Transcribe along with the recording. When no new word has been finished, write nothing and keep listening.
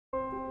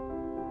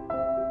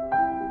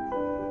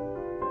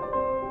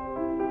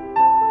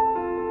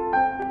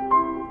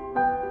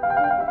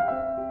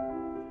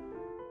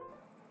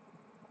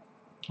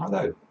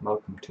Hello,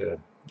 welcome to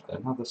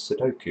another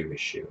Sudoku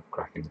issue of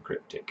Cracking the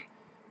Cryptic,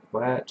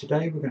 where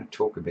today we're going to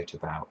talk a bit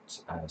about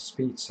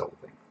speed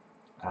solving,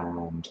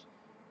 and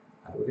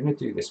we're going to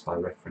do this by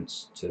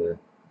reference to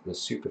the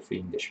Super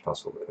Fiendish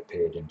puzzle that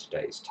appeared in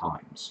today's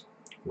Times,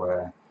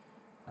 where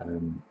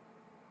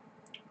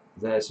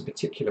there's a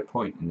particular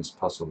point in this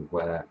puzzle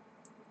where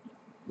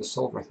the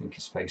solver, I think,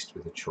 is faced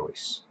with a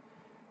choice.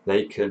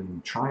 They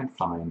can try and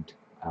find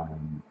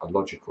a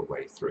logical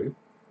way through,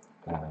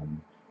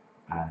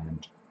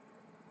 and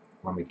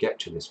when we get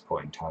to this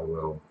point I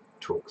will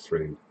talk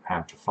through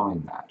how to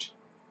find that.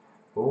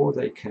 Or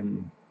they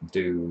can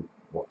do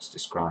what's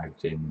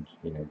described in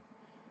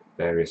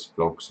various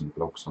blogs and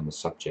blogs on the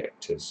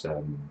subject as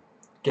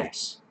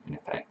guess, in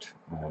effect.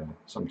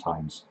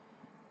 Sometimes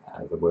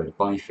the word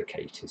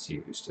bifurcate is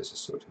used as a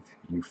sort of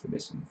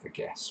euphemism for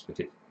guess,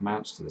 but it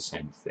amounts to the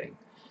same thing.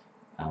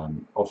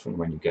 Often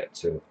when you get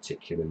to a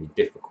particularly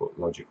difficult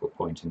logical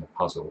point in the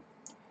puzzle,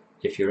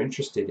 if you're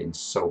interested in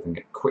solving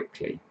it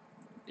quickly,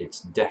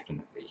 it's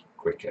definitely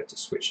quicker to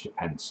switch to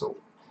pencil.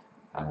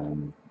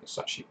 It's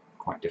actually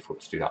quite difficult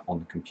to do that on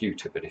the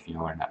computer, but if you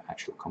are in an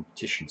actual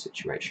competition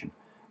situation,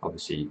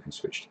 obviously you can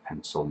switch to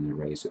pencil and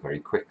eraser very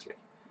quickly,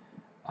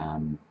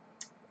 and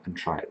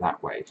try it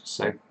that way.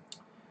 So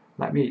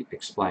let me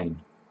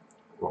explain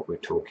what we're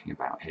talking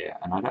about here,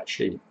 and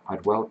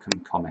I'd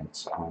welcome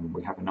comments.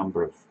 We have a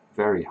number of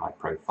very high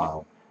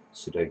profile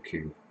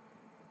Sudoku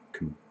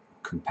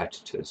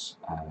competitors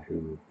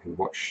who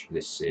watch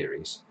this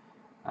series.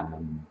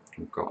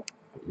 We've got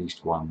at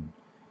least one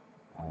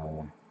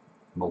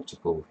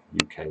multiple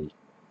UK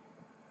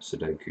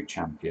Sudoku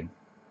champion,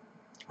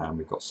 and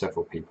we've got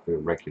several people who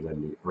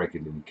regularly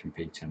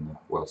compete in the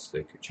World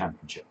Sudoku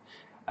Championship.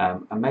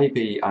 And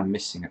maybe I'm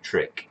missing a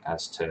trick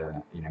as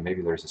to,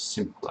 maybe there is a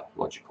simpler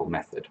logical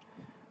method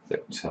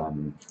that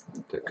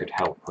that could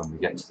help when we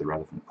get to the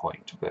relevant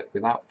point. But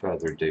without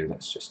further ado,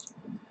 let's just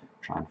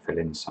try and fill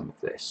in some of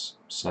this.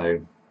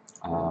 So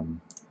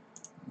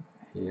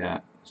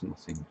here, there's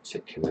nothing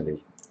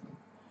particularly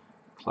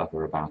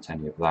clever about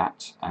any of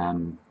that.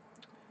 And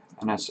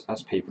as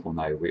people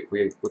know,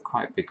 we're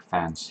quite big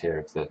fans here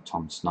of the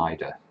Tom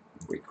Snyder.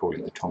 We call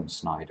it the Tom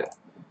Snyder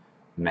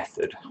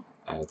method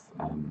of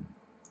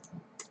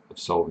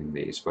solving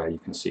these, where you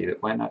can see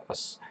that when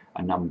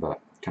a number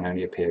can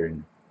only appear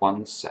in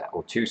one cell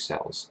or two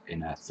cells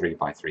in a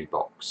 3x3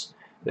 box,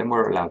 then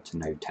we're allowed to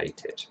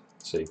notate it.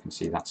 So you can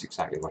see that's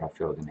exactly what I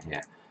filled in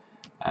here.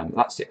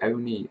 That's the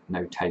only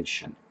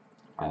notation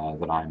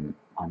that I'm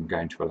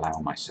going to allow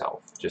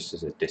myself, just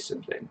as a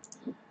discipline.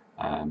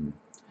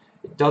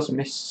 It does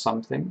miss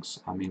some things.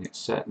 I mean, it's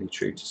certainly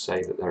true to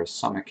say that there are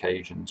some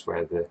occasions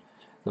where the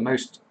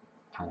most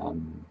I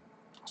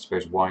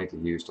suppose widely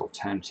used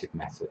alternative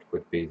method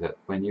would be that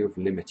when you have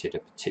limited a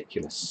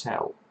particular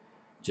cell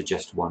to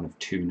just one of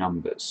two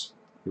numbers,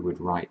 you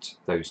would write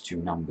those two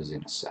numbers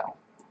in a cell,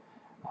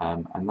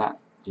 and that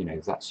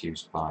that's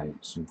used by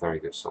some very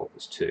good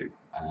solvers too.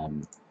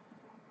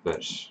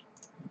 But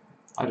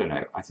I don't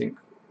know. I think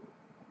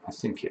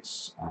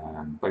it's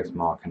both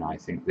Mark and I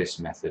think this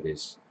method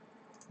is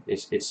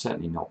it's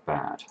certainly not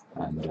bad,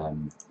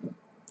 and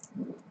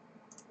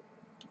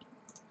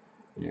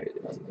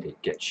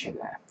it gets you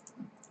there.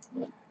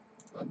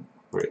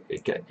 Where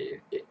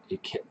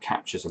it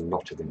captures a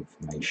lot of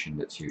information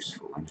that's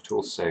useful, and it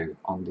also,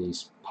 on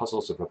these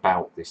puzzles of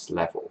about this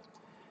level,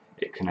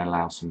 it can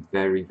allow some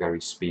very,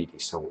 very speedy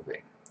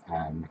solving,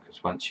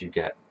 because once you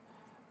get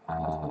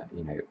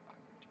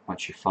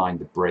once you find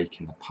the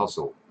break in the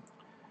puzzle,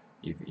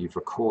 you've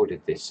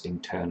recorded this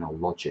internal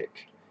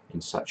logic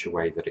in such a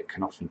way that it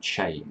can often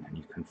chain, and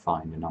you can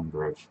find a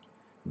number of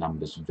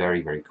numbers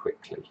very, very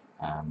quickly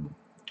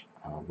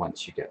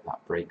once you get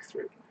that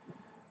breakthrough.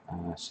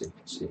 So you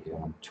can see here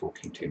I'm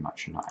talking too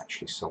much and not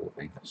actually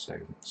solving, so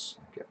let's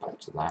get back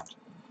to that.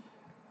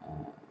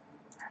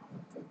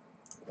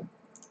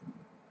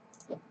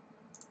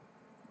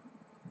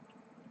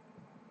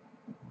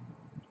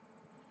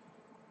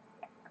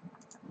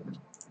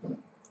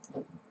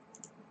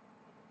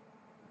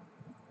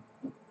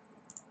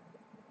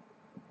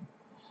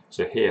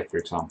 So here, for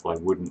example, I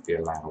wouldn't be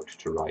allowed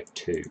to write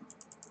 2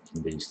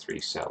 in these 3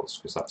 cells,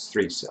 because that's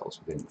 3 cells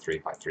within the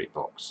 3x3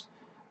 box.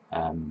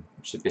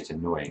 Which is a bit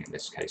annoying in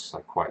this case.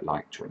 I quite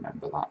like to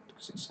remember that,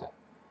 because it's a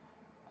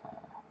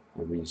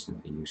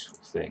reasonably useful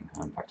thing.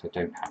 In fact, I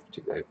don't have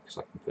to though, because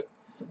I can put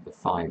the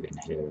 5 in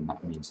here, and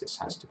that means this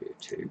has to be a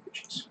 2,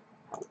 which is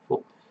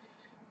helpful.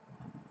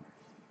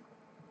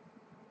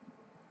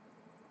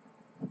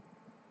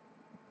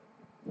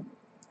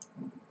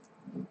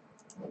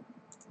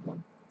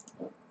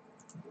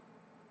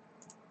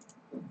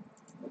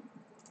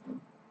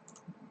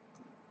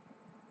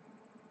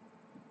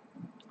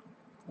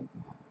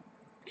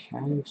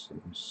 Okay, so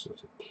I'm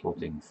sort of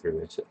plodding through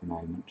it at the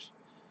moment,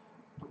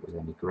 not with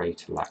any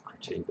great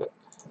alacrity, but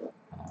what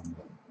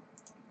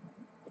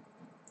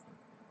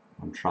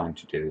I'm trying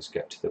to do is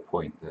get to the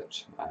point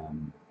that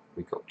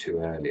we got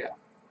to earlier,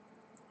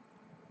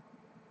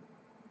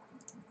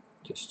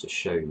 just to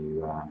show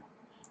you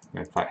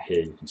In fact,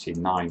 here you can see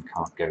 9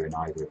 can't go in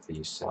either of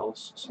these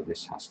cells, so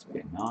this has to be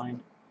a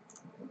 9.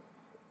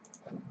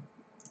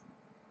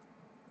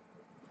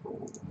 4,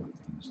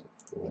 that means that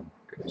 4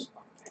 goes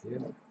up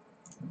here.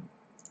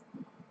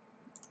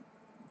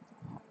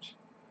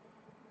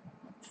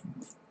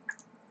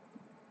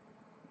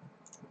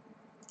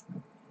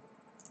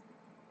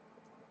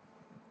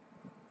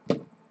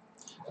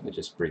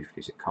 Just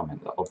briefly to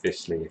comment that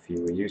obviously if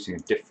you were using a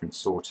different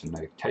sort of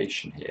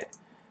notation here,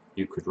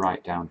 you could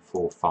write down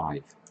 4,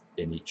 5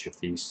 in each of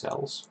these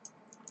cells,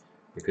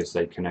 because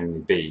they can only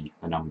be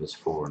the numbers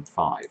 4 and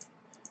 5.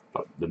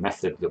 But the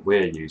method that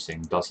we're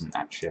using doesn't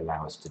actually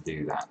allow us to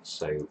do that,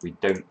 so we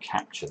don't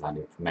capture that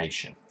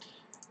information.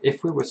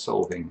 If we were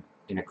solving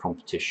in a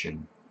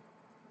competition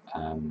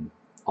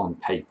on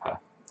paper,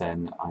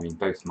 then I mean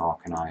both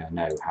Mark and I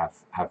know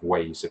have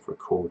ways of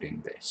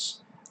recording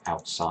this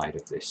outside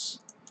of this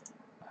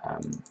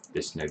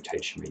this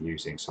notation we're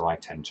using. So I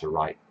tend to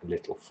write a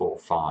little 4,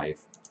 5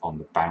 on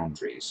the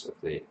boundaries of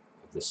the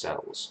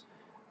cells.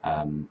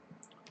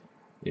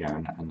 You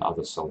know, and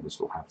other solvers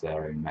will have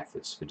their own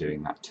methods for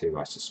doing that too,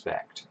 I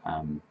suspect.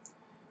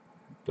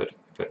 But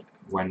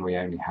when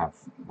we're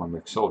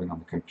solving on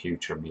the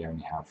computer and we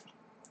only have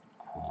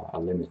a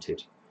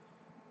limited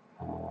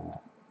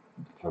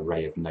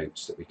array of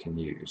notes that we can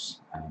use,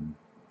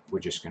 we're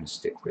just going to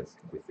stick with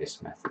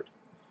this method.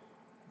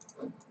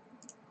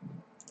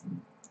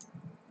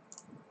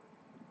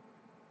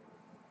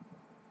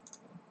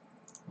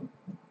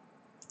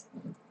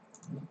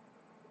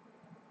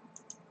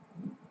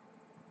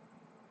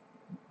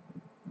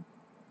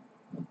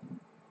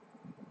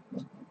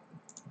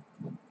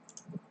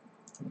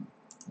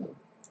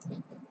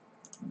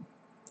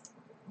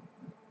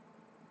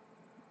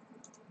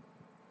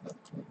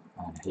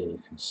 And here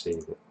you can see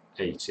that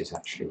 8 is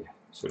actually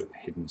sort of a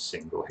hidden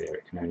symbol here.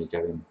 It can only go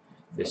in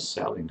this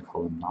cell in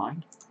column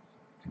 9.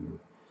 You can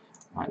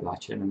write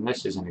that in, and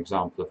this is an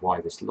example of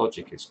why this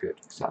logic is good,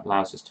 because that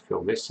allows us to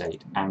fill this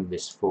 8 and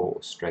this 4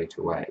 straight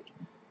away,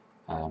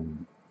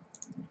 and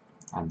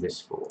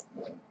this 4.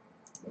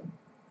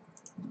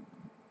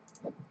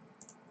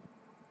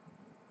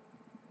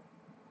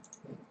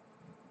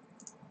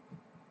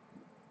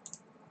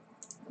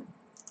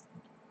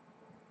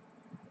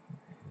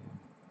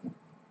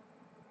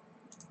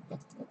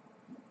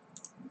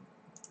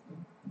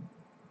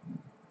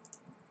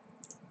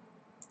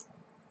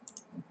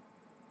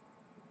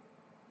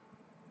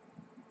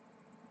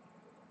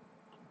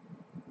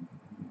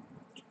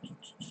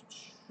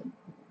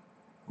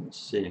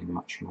 Seeing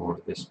much more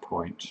at this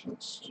point.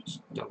 Let's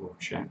just double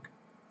check.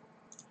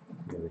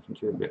 Yeah, we can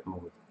do a bit more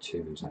with the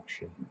 2's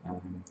actually.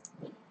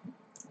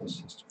 This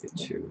has to be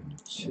 2 and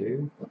a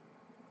 2.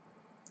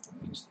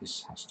 That means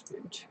this has to be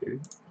a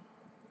 2.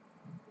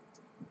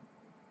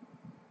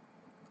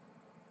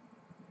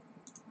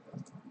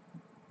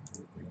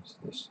 That means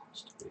this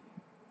has to be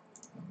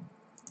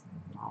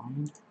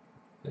 9.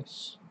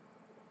 This.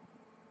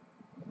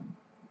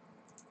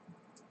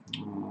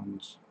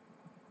 And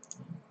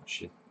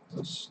actually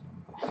this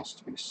number has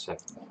to be 7.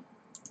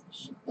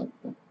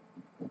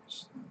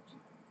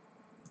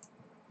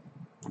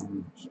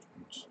 And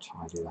let's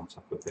tidy that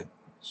up a bit.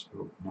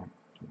 So no,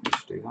 don't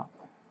just do that.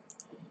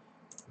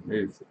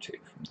 Remove the 2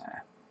 from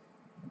there.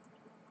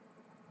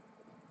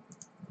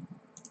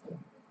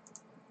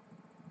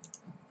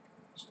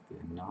 Has to be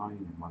a 9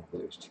 in one of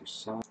those 2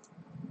 cells.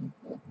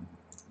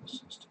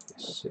 This has to be a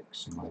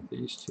 6 in one of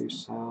these 2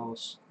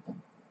 cells.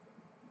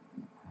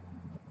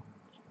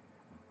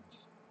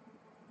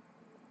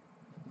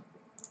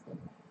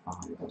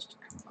 5 has to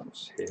come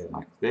across here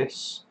like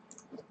this.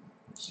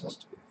 This has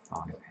to be a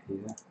 5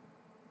 here.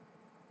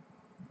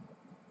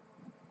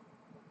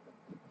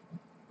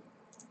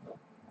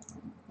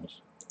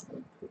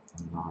 And put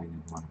a 9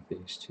 in one of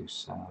these 2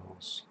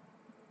 cells.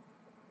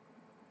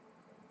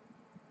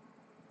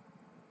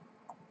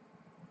 I'm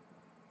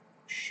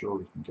sure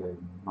we can go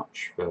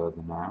much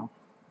further now.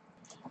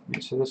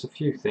 So there's a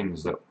few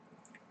things that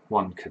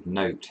one could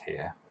note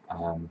here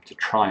to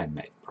try and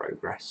make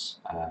progress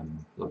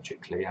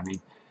logically. I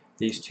mean,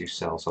 these 2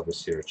 cells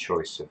obviously are a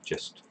choice of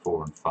just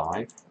 4 and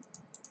 5.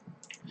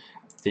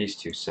 These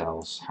 2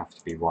 cells have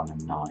to be 1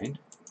 and 9.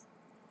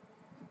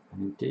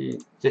 And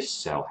indeed, this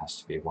cell has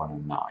to be 1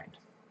 and 9.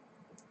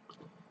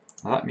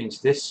 Now that means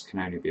this can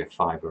only be a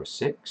 5 or a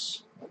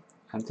 6,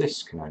 and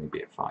this can only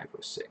be a 5 or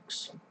a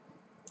 6.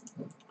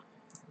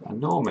 And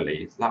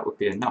normally that would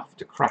be enough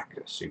to crack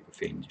a super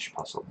fiendish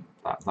puzzle.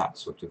 That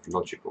sort of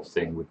logical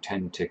thing would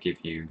tend to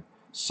give you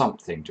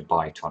something to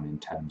bite on in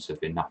terms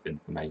of enough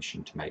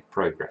information to make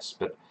progress.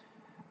 But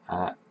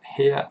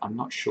here I'm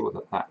not sure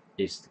that that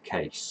is the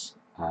case.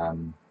 I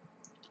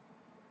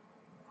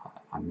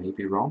may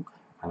be wrong,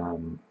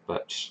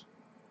 but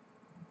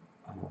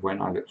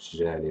when I looked at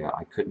it earlier,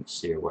 I couldn't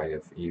see a way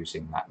of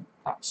using that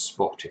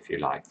spot, if you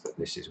like, that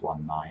this is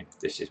 1, 9,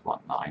 this is 1,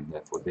 9,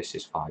 therefore this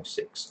is 5,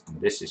 6,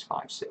 and this is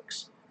 5,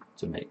 6,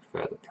 to make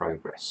further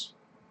progress.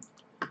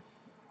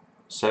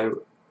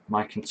 So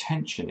my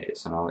contention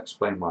is, and I'll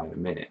explain why in a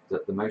minute,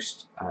 that the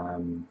most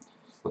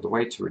Well, the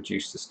way to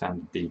reduce the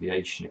standard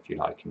deviation, if you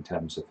like, in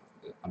terms of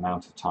the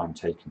amount of time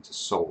taken to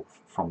solve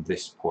from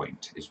this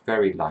point is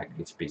very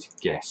likely to be to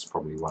guess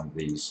probably one of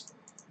these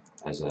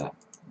as a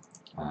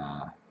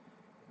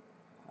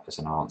as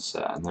an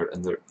answer. And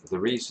the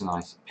reason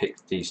I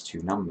picked these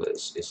two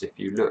numbers is if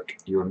you look,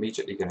 you're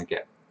immediately going to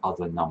get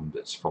other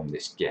numbers from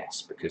this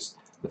guess, because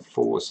the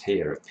 4s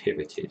here are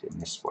pivoted in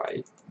this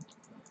way,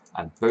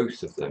 and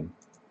both of them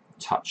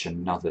touch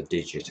another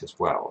digit as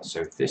well.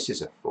 So if this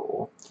is a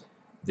 4,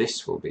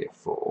 this will be a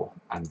 4,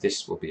 and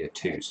this will be a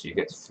 2. So you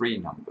get 3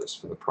 numbers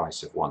for the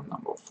price of 1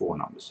 number, or 4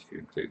 numbers if you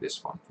include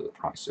this one for the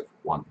price of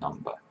 1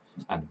 number,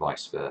 and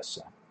vice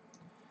versa.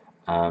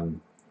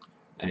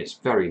 And it's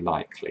very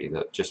likely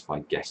that just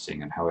by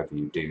guessing, and however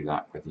you do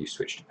that, whether you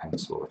switch to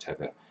pencil or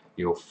whatever,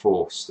 you'll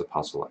force the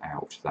puzzle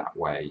out that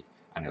way,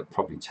 and it'll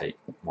probably take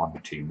 1 or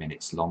 2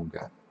 minutes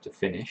longer to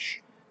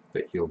finish,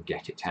 but you'll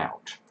get it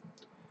out.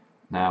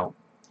 Now,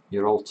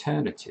 your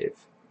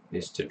alternative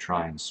is to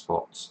try and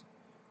spot,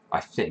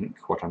 I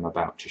think, what I'm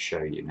about to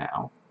show you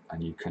now,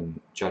 and you can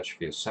judge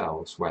for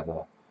yourselves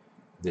whether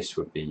this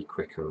would be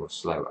quicker or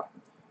slower.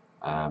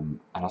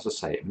 And as I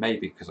say, it may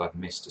be because I've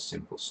missed a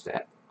simple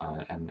step,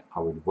 and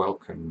I would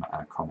welcome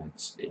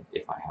comments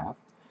if I have.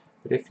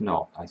 But if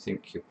not, I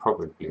think you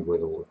probably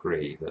will all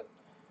agree that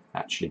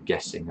actually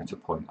guessing at a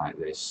point like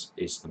this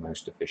is the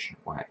most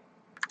efficient way.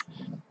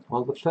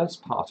 Well, the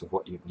first part of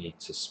what you need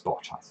to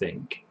spot, I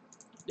think,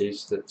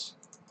 is that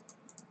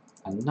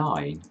a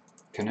 9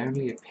 can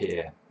only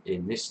appear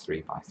in this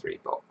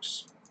 3x3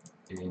 box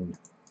in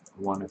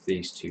one of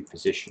these two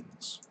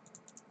positions.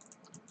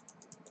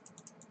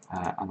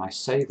 And I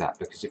say that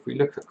because if we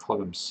look at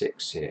column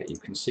 6 here, you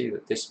can see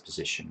that this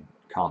position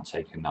can't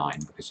take a 9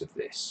 because of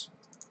this.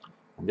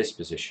 And this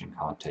position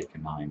can't take a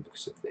 9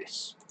 because of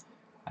this.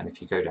 And if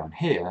you go down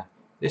here,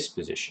 this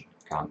position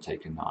can't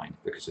take a 9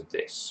 because of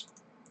this.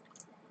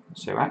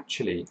 So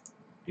actually,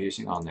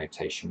 using our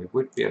notation, we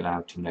would be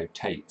allowed to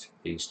notate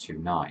these two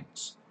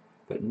 9s.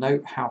 But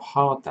note how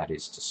hard that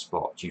is to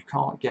spot. You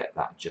can't get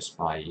that just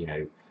by,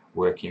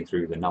 working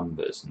through the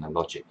numbers and the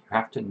logic. You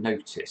have to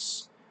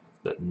notice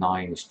that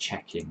 9 is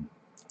checking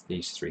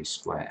these 3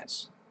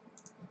 squares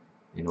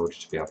in order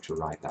to be able to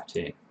write that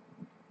in.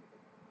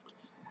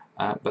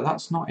 But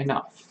that's not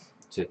enough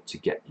to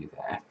get you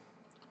there.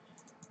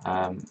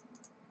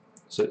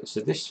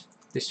 So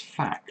this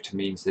fact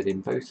means that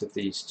in both of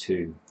these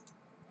two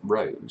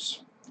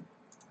rows,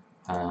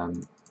 a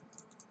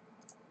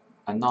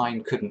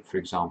 9 couldn't, for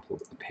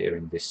example, appear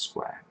in this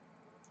square.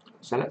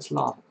 So let's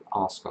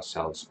ask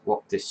ourselves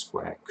what this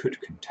square could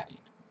contain,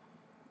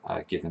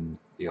 given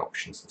the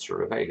options that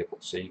are available.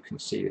 So you can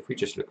see if we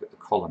just look at the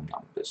column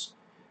numbers,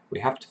 we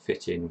have to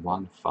fit in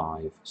 1,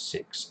 5,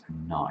 6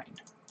 and 9.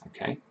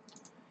 Okay.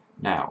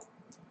 Now,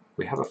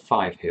 we have a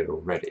 5 here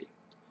already,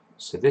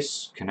 so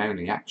this can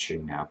only actually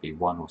now be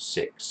 1 or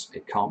 6.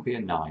 It can't be a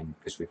 9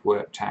 because we've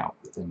worked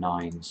out that the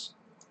 9s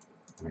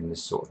are in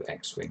this sort of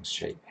X-wing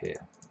shape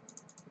here.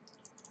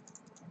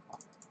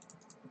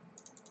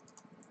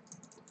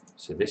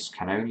 So this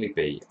can only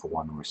be a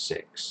 1 or a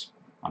 6.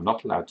 I'm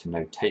not allowed to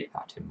notate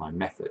that in my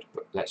method,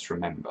 but let's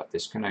remember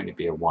this can only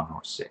be a 1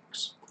 or a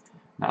 6.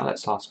 Now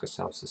let's ask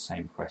ourselves the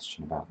same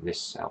question about this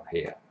cell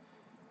here.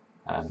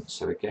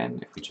 So again,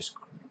 if we just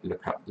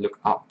look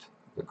up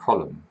the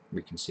column,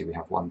 we can see we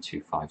have 1,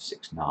 2, 5,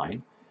 6,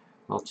 9.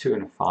 Well, 2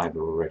 and a 5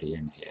 are already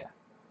in here.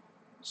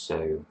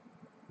 So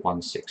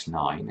 1, 6,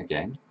 9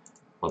 again.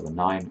 Well, the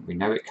 9, we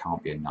know it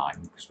can't be a 9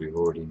 because we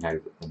already know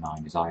that the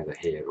 9 is either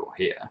here or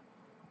here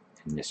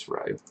in this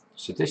row.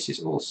 So this is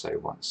also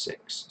 1,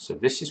 6. So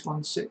this is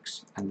 1,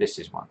 6 and this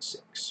is 1,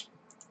 6.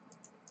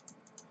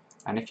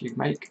 And if you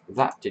make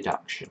that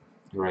deduction,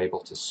 you're able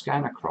to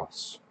scan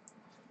across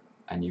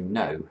and you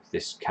know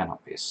this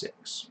cannot be a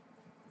 6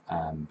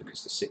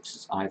 because the 6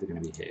 is either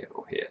going to be here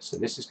or here. So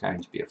this is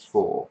going to be a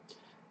 4.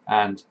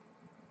 And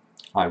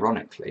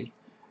ironically,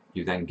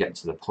 you then get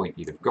to the point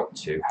you'd have got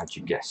to had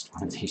you guessed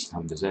one of these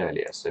numbers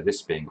earlier. So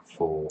this being a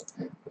 4,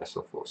 this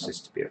will force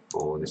this to be a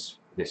 4, this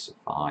a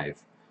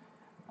 5,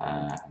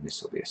 and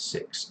this will be a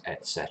 6,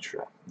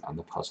 etc. And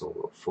the puzzle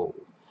will fall.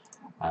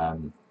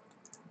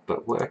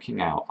 But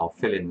working out, I'll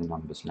fill in the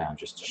numbers now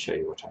just to show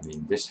you what I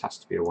mean. This has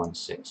to be a 1,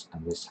 6,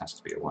 and this has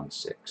to be a 1,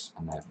 6,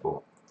 and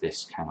therefore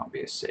this cannot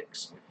be a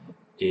 6,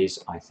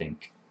 is, I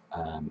think,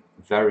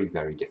 very,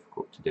 very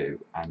difficult to do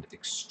and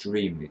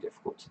extremely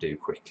difficult to do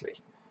quickly.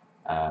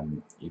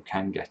 You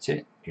can get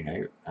it,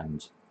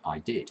 and I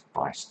did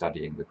by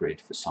studying the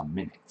grid for some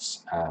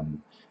minutes,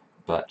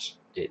 but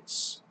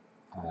it's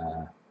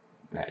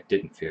it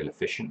didn't feel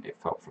efficient, it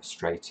felt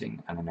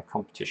frustrating, and in a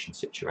competition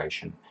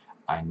situation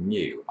I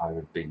knew I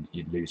would be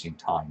losing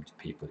time to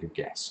people who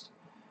guessed.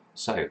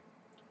 So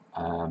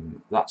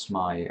that's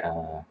my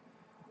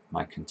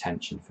my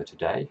contention for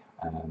today,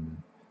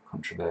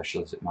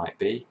 controversial as it might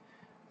be,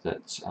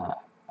 that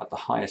at the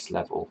highest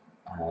level,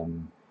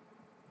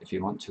 if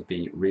you want to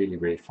be really,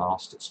 really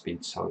fast at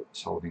speed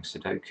solving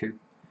Sudoku,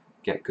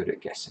 get good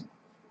at guessing.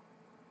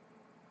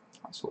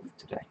 That's all for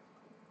today.